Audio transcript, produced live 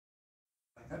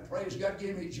And praise God,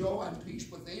 give me joy and peace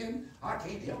within. I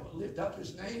can't help but lift up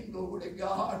his name. Glory to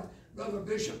God. Brother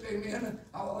Bishop, amen.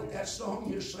 I like that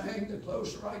song you sang. The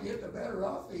closer I get, the better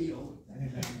I feel.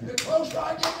 Amen. The closer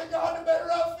I get to God, the better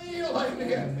I feel.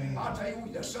 Amen. Amen. I tell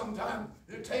you, sometimes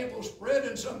the table's spread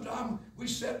and sometimes we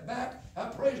sit back. I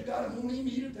praise God and won't even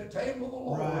eat at the table of the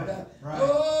Lord. Right.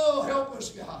 Oh, help us,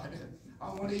 God. I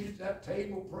want to eat at that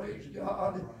table, praise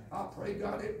God. I pray,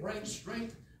 God, it brings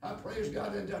strength. I praise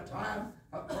God in that time.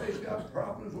 I praise God,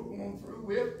 problems we're going through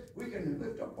with. We can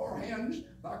lift up our hands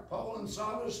like Paul and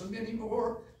Silas and many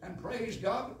more and praise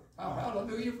God.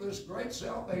 Hallelujah for this great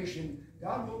salvation.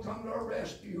 God will come to our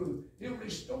rescue. He'll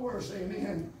restore us,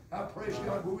 amen. I praise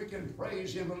God where we can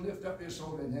praise him and lift up his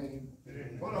holy name.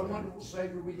 What a wonderful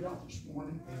Savior we got this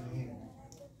morning. Amen.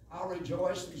 I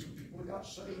rejoice these people got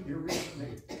saved here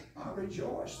recently. I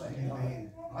rejoice, thank God.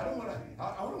 I don't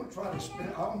want to try to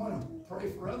spend. I want to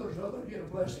pray for others. Others get a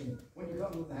blessing when you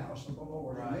come to the house of the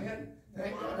Lord. Amen.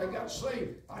 Thank God they got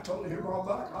saved. I told you here a while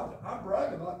back. I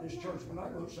brag about this church when I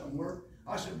go somewhere.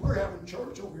 I said, we're having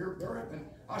church over here, Barrett, and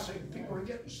I said, people are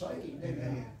getting saved.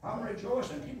 Amen. I'm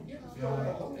rejoicing. People getting filled with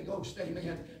the Holy Ghost.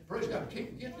 Amen. Praise God.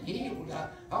 People getting healed.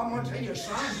 I'm going to tell you,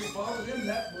 signs will follow them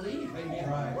that believe. Amen.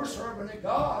 Right. We're serving a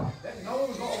God that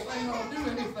knows all things, will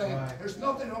do anything. Right. There's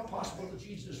nothing impossible to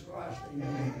Jesus Christ.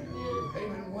 Amen.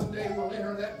 Amen. One day we'll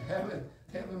enter that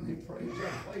heavenly praise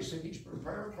that place that he's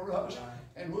prepared for us,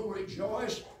 and we'll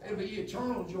rejoice. It'll be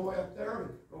eternal joy up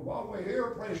there. But while we're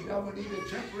here, praise God, we need a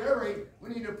temporary. We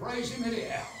need to praise him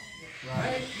anyhow.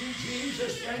 Right. Thank you,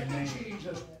 Jesus. Thank you,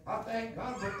 Jesus. I thank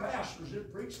God for pastors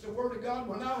that preached the word of God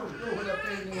when I was growing up.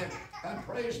 Amen. And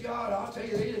praise God, I'll tell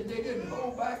you, they didn't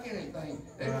hold back anything.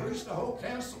 They preached the whole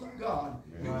counsel of God.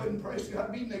 You wouldn't, praise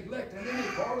God, be neglecting any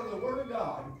part of the word of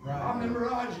God. I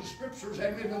memorized the scriptures,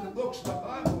 amen, in the books of the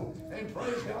Bible. And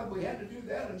praise God, we had to do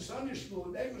that in Sunday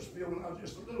school at Davisville when I was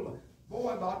just a little boy,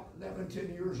 about 11,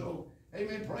 10 years old.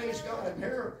 Amen. Praise God. And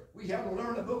here we have to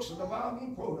learn the books of the Bible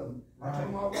and quote them. I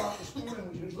told my wife this morning,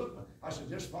 we was looking, I said,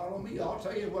 just follow me. I'll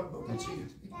tell you what book it's in.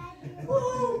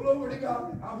 Woo, glory to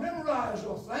God. I memorized.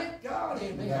 Well, thank God.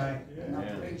 Amen. And I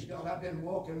praise God. I've been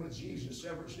walking with Jesus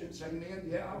ever since. Amen.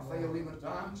 Yeah, I failed him at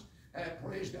times. And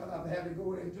praise God, I've had to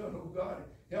go into it. Oh, God,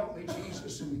 help me,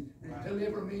 Jesus, and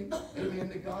deliver me. Amen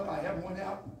to God. I haven't went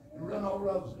out and run all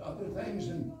those other things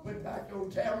and went back to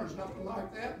old taverns, nothing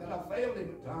like that, but I failed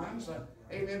him at times.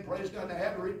 Amen. Praise God. And I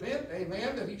had to repent.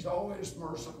 Amen. That he's always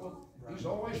merciful. He's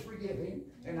always forgiving.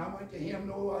 And I went to him,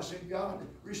 no, I said, God,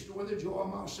 restore the joy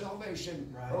of my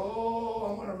salvation. Right. Oh,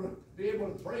 I want to be able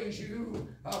to praise you.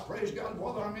 I praise God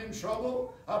whether I'm in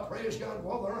trouble. I praise God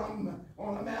whether I'm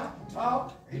on a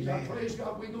mountaintop. I praise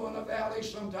God we go in the valley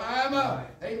sometime. Right.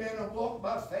 Amen. And walk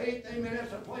by faith. Amen.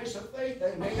 That's a place of faith.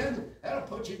 Amen. That'll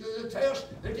put you to the test.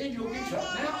 That then you'll get to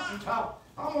a mountaintop.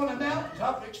 I'm on a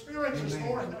mountaintop experience this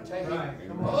morning, I tell you. Right.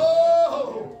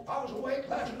 Oh, I was awake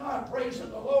last night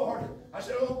praising the Lord. I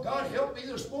said, oh, God, help me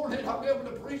this morning. I'll be able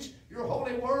to preach your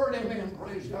holy word. Amen.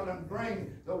 Praise God. And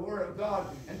bring the word of God.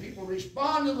 And people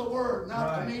respond to the word,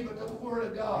 not to me, but to the word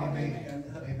of God. Amen.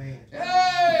 Amen.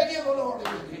 Hey, give the Lord a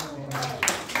good hand.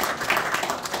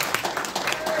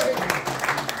 Hey,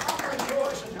 I'm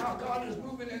rejoicing how God is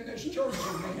moving in this church,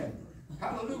 amen.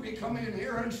 Hallelujah. Come in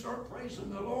here and start praising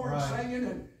the Lord,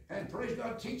 singing and praise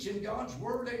God, teaching God's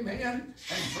word, amen.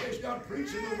 And praise God,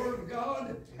 preaching the word of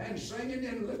God and singing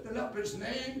and lifting up his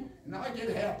name. And I get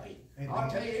happy. Amen. I'll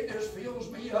tell you, it just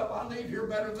fills me up. I leave here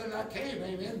better than I came,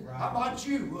 amen. Right. How about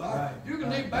you? You can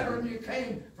leave better than you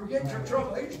came. Forget your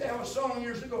trouble. I used to have a song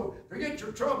years ago, forget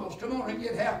your troubles. Come on and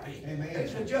get happy. Amen.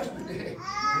 It's a judgment day.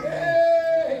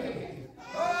 Yay!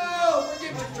 Oh,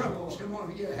 forget your troubles. Come on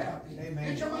and get happy. Amen.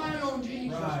 Get your mind on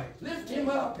Jesus. Right. Lift him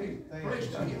up. Praise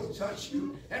God. He'll touch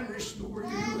you and restore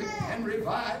you and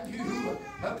revive you.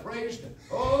 Praise God.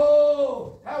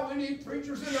 Oh, how we need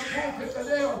preachers in the pulpit that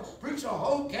they'll preach the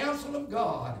whole counsel of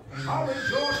God. I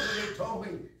rejoice when they told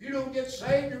me, if you don't get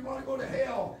saved, you're going to go to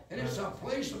hell. And it's a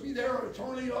place to be there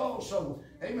eternally also.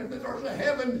 Amen. But there's a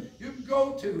heaven you can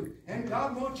go to. And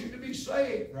God wants you to be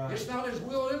saved. Right. It's not his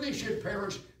will that they should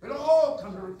perish, but all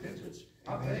come to repentance.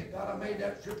 I thank God I made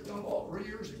that trip to the Lord 3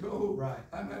 years ago. Right.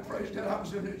 I praise God. I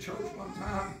was in the church one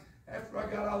time. After I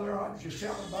got out of there, I was just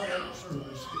shouting about every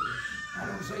service. I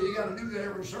don't say you got to do that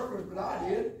every service, but I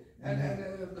did.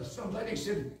 And some lady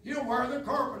said, you don't wear the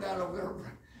carpet out over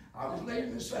there. I was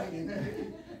leading and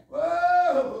singing.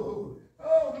 Whoa!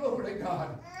 Oh, glory to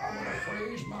God. I want to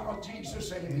praise my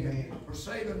Jesus, amen, for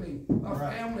saving me. My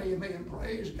family, amen.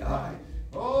 Praise God.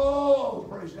 Oh,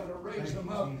 praise God, to raise them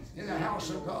up in the house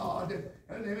of God.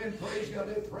 And then, praise God,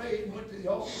 they prayed and went to the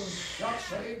altar and got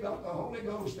saved, got the Holy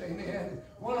Ghost, amen.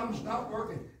 One of them's not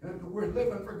working. And we're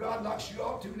living for God like she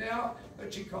ought to now.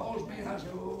 But she calls me and I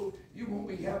said, oh, you won't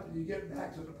be happy to get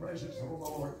back to the presence of the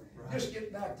Lord. Just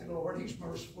get back to the Lord. He's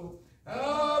merciful.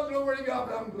 Oh, glory to God,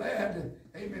 but I'm glad,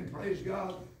 amen, praise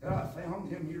God, that I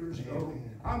found him years ago.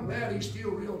 I'm glad he's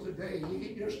still real today. He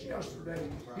ain't just yesterday.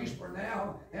 He's for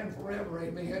now and forever,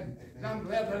 amen. And I'm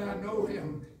glad that I know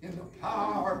him in the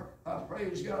power,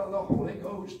 praise God, of the Holy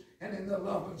Ghost, and in the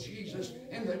love of Jesus,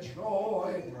 in the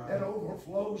joy that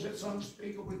overflows. It's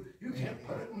unspeakable. You can't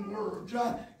put it in words.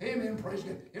 Amen, praise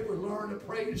God. If we learn to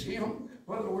praise him,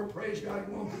 whether we're, praise God,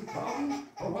 going through problems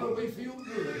or whether we feel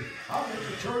good. I went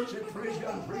to church and praise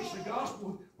God and preached the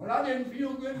gospel when I didn't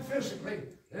feel good physically.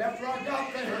 And after I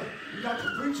got there, we got to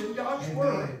preaching God's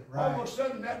word. All of a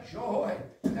sudden that joy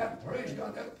and that, praise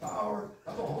God, that power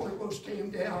of the Holy Ghost came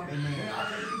down. And I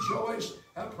can rejoice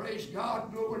and praise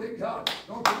God. Glory to God.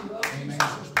 Don't you love Jesus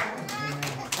this morning?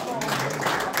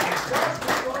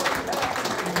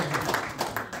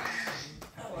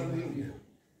 Hallelujah.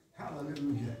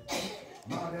 Hallelujah.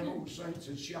 My, them old saints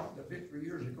that shouted the victory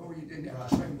years ago, you didn't have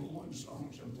to sing but one song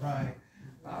sometimes.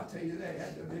 I'll tell you, they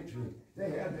had the victory.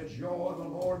 They had the joy of the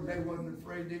Lord, and they wasn't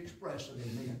afraid to express it.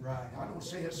 Amen. I don't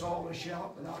say it's all a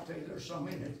shout, but I'll tell you, there's some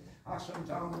in it. I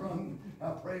sometimes run,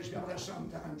 praise God, I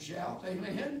sometimes shout,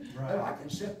 amen. But I can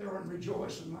sit there and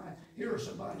rejoice and hear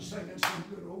somebody singing some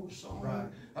good old song.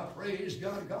 Praise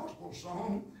God, a gospel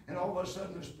song, and all of a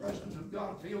sudden this presence of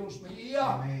God fills me.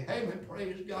 Amen.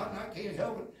 Praise God, and I can't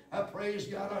help it. I praise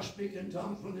God, I speak in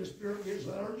tongues when the Spirit gives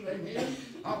letters. Amen.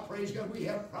 I praise God, we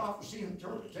have prophecy,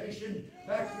 interpretation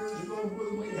back years ago more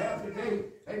than we have today.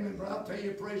 Amen. But I'll tell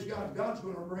you, praise God, God's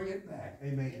going to bring it back.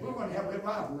 Amen. We're going to have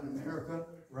revival in America.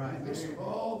 This,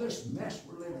 all this mess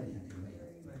we're living in.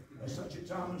 Amen. At such a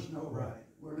time as no.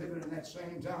 We're living in that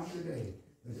same time today.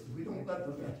 But if we don't let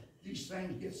these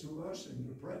things get to us and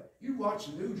depressed. You watch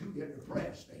the news, you get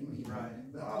depressed. Amen.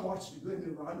 But I watch the good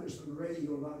news. I listen to the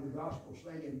radio, a lot of the gospel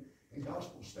singing and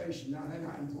gospel station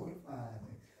 99.5.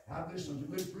 I listen to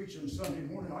good preaching Sunday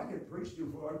morning. I get preached to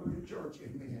before I go to church.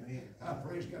 Amen. I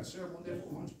praise God. Several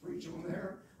different ones preach on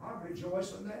there. I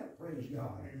rejoice in that. Praise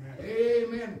God.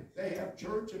 Amen. They have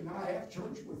church and I have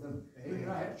church with them. Amen.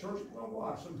 I have church with my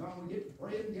wife. Sometimes we get to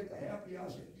pray and get to happy.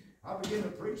 I begin to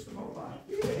preach the whole life.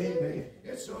 Amen.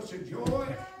 It's such a joy.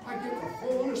 I get the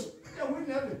fullness. You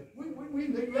know, we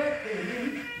neglect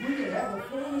it. We can have the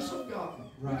fullness of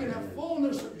God. We can have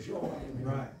fullness of joy.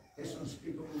 Amen. It's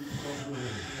unspeakable.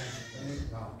 Thank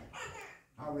God.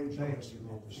 I rejoice in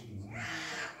all this morning.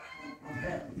 I'm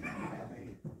happy. I'm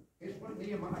happy. It's what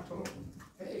Nehemiah told them.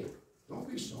 Hey, don't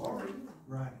be sorry.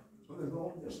 So the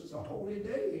Lord, this is a holy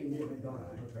day. Amen. God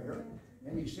prepared.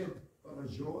 And he said, for the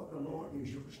joy of the Lord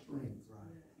is your strength.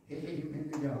 Amen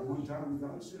to God. One time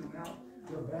God sent them out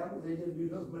to a battle. They didn't do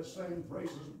nothing but sing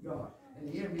praises of God.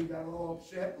 And the enemy got all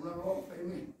upset and run off.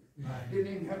 Amen.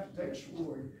 Didn't even have to take a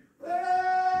sword.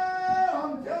 Well,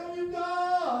 I'm telling you,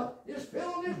 God is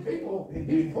filling his people.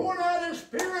 He's pouring out his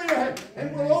Spirit,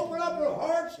 and we'll open up our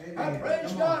hearts and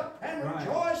praise God and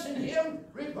rejoice in him,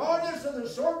 regardless of the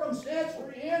circumstance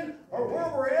we're in or where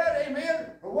we're at,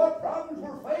 amen, or what problems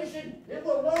we're facing. If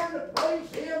we'll learn to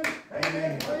praise him,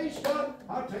 amen, praise God,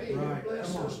 I'll tell you, he'll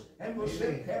bless us, and we'll sit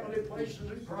in heavenly places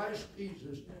in Christ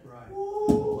Jesus.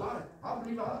 Ooh, I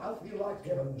believe I feel like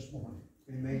heaven this morning.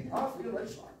 Amen. I feel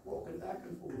it's like walking back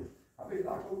and forth. I feel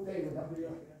like old David. I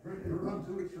feel ready to run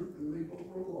through a troop and leap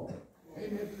over a wall.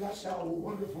 Amen. That's how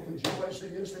wonderful and joyous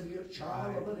it is to be a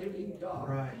child of the living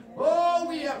God. Oh,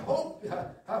 we have hope.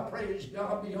 I praise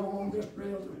God beyond this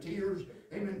trail of tears.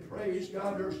 Amen. Praise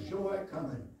God. There's joy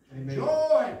coming. Amen.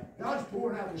 Joy. God's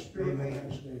pouring out his Spirit on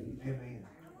this day. Amen.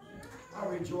 I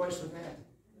rejoice in that.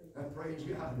 I praise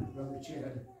God, Brother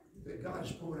Chad. That God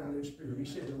has poured out his Spirit. He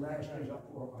said, the last days I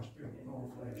pour out my Spirit on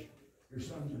all flesh. Your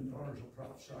sons and daughters will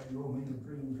prophesy. Your old men will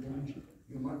dream dreams.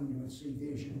 Your young men will see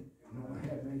vision. You know, my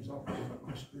handmaids all pour out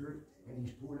my Spirit. And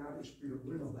he's poured out his Spirit.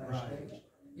 We're in the last days.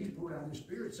 He's poured out his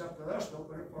Spirit. It's up to us to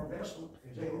open up our vessel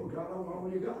and say, oh God, I want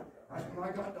all you got. That's when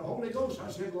I got the Holy Ghost.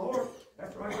 I said, Lord,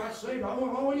 after I got saved, I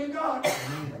want all you got. I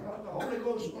got the Holy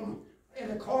Ghost in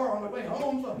the car on the way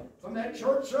home from that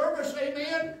church service,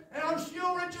 amen, and I'm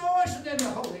still rejoicing in the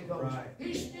Holy Ghost.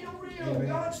 He's still real. Amen.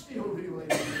 God's still real.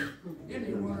 Amen. Isn't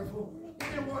he wonderful?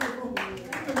 Isn't it wonderful?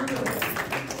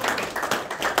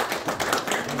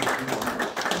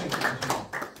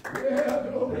 Yeah,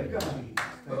 glory to God.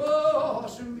 Oh, I'll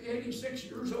soon be 86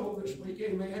 years old this week,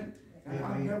 amen.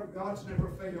 And God's never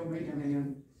failed me,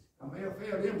 amen. I may have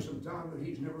failed him sometime, but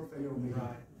he's never failed me.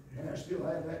 Right. And I still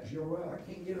have that joy. I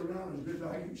can't get around as good as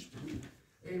I used to.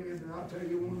 Amen. And I'll tell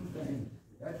you one thing.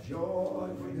 That joy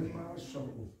within my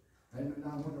soul. And I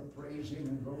want to praise him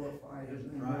and glorify his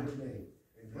name every day.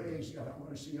 Praise God. I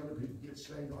want to see other people get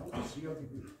saved. I want to see other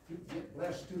people get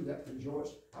blessed too that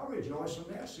rejoice. I rejoice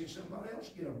when I see somebody else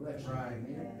get a blessing. Right.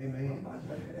 Amen. I'm not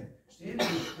stingy.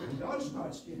 God's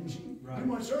not stingy. Right. He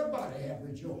wants everybody to have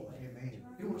the joy. Amen.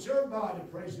 He wants everybody,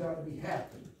 praise God, to be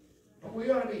happy. But we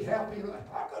ought to be happy.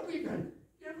 How could we even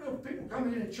get people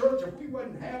coming into church if we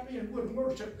wasn't happy and wouldn't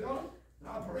worship God?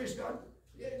 Now, praise God.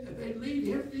 If they lead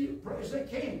empty, praise they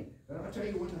can. But I tell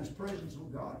you, when this presence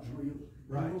of God is real,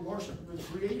 right. We're worshiping the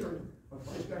Creator, but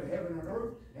praise God, heaven and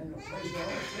earth, and the praise God,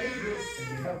 our Savior,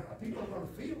 and people are going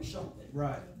to feel something.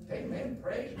 Right. Amen.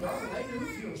 Praise God. They do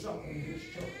feel something in this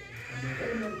church.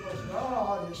 Amen. Because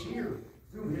God is here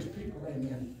through his people,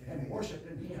 amen, and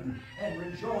worshiping him and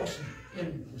rejoicing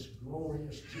in this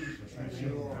glorious Jesus.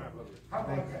 Amen. How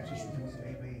about that this morning?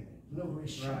 Amen.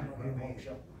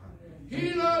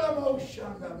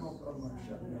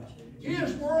 He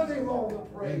is worthy of all the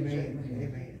praise.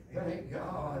 Amen. Thank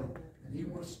God. And he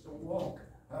wants to walk,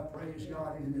 praise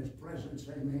God, in his presence.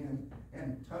 Amen.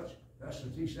 And touch. That's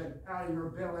what he said. Out of your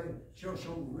belly shall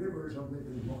flow rivers of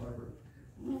living water.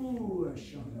 Ooh,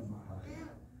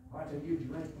 I tell you,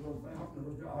 drink the little fountain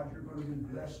of God, you're going to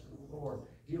be blessed of the Lord.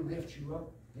 He'll lift you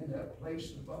up in that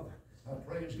place above.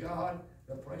 Praise God.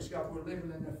 Praise God, we're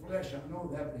living in the flesh. I know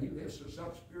that, but he lifts us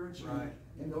up spiritually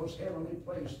in those heavenly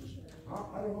places. I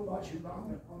don't know about you, but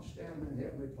I'm standing in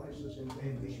heavenly places in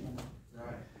heaven.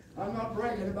 Right. I'm not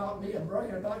bragging about me. I'm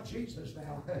bragging about Jesus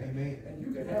now. Amen. And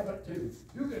you can have it too.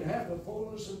 You can have the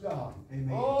fullness of God. Amen.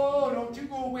 Oh, don't you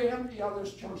go away empty out of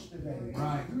this church today.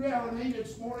 Right. You have a need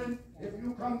this morning. If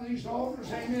you come to these altars,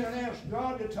 amen, and ask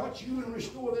God to touch you and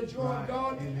restore the joy of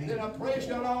God, amen, then I praise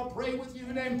God. I'll pray with you,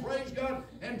 and then praise God,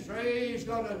 and praise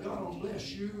God that God will bless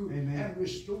you, amen, and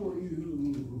restore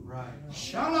you. Right.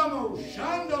 Shalom,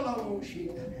 shandalamo,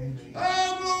 amen.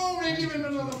 Oh, glory, give him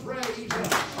another praise. I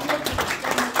want you to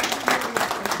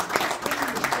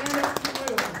stand up to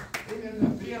will.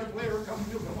 Amen. The piano player come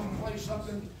to play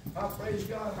something. I praise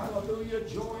God. Hallelujah.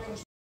 Joy.